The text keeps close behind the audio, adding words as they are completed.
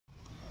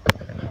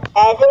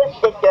As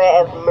if the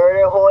threat of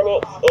murder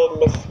hornets and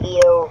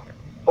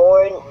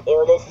mosquito-borne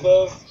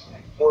illnesses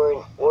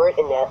weren't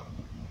enough,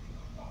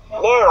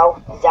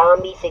 now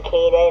zombie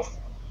cicadas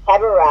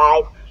have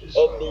arrived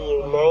in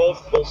the United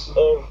States,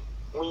 and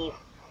we've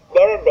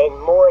never been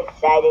more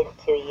excited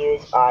to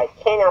use our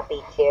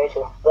canopy chairs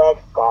with blood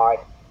guard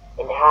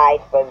and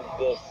hide from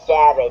this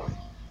savage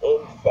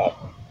insect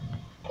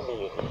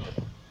community.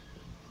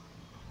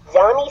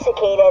 Zombie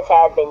cicadas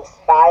have been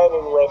spotted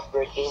in West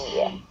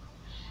Virginia.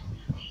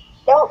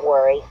 Don't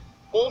worry,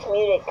 these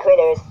muted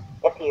critters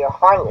appear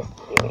harmless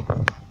to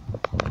humans.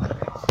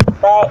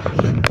 But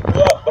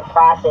yet the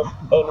process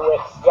in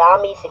which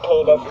zombie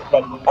cicadas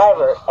infect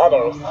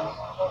others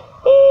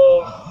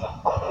is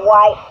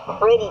quite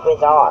pretty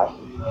bizarre.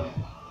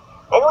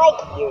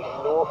 Unlike your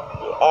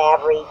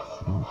average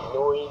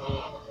noisy,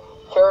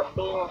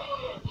 chirping,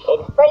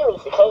 and friendly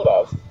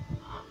cicadas,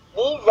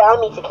 these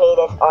zombie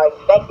cicadas are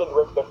infected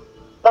with the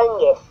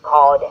fungus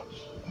called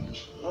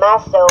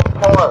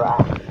Masopora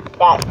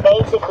that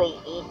basically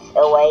eats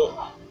away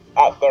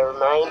at their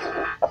mind's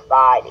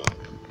body.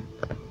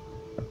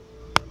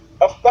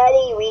 A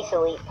study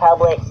recently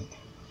published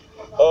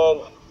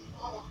in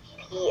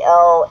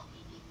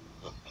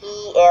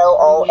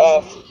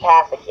PLOS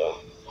Pathogens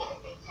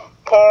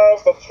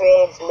compares the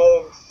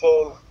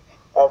transmission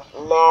of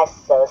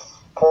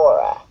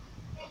Masopora,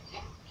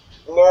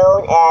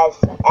 known as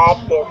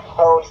active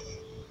host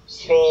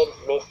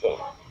transmission,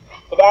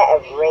 to that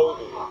of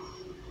rabies.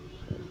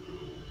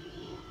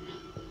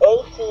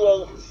 ATH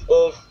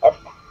is a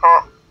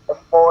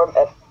form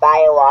of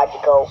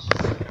biological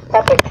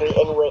puppetry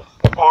in which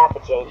the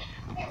pathogen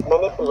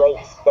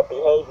manipulates the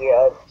behavior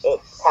of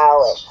its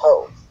powerless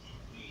host.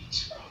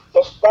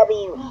 The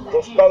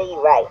study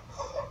writes,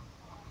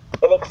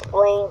 it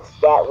explains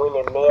that when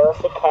a male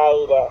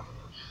cicada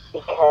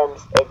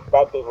becomes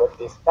infected with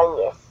this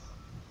fungus,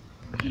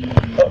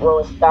 it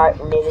will start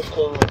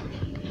mimicking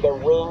the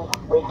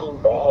wing-flicking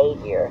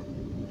behavior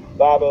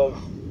that is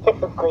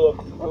typically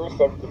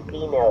exclusive to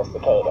female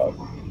cicadas.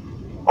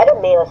 Other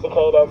male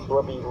cicadas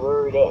will be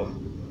lured in,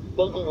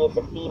 thinking it's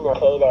a female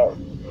cicada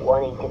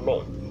wanting to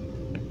mate.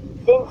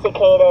 Since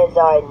cicadas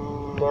are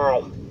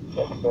not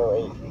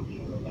sexually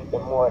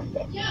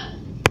dimorphic,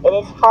 it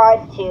is hard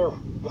to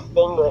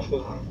distinguish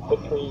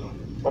between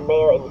a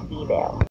male and a female.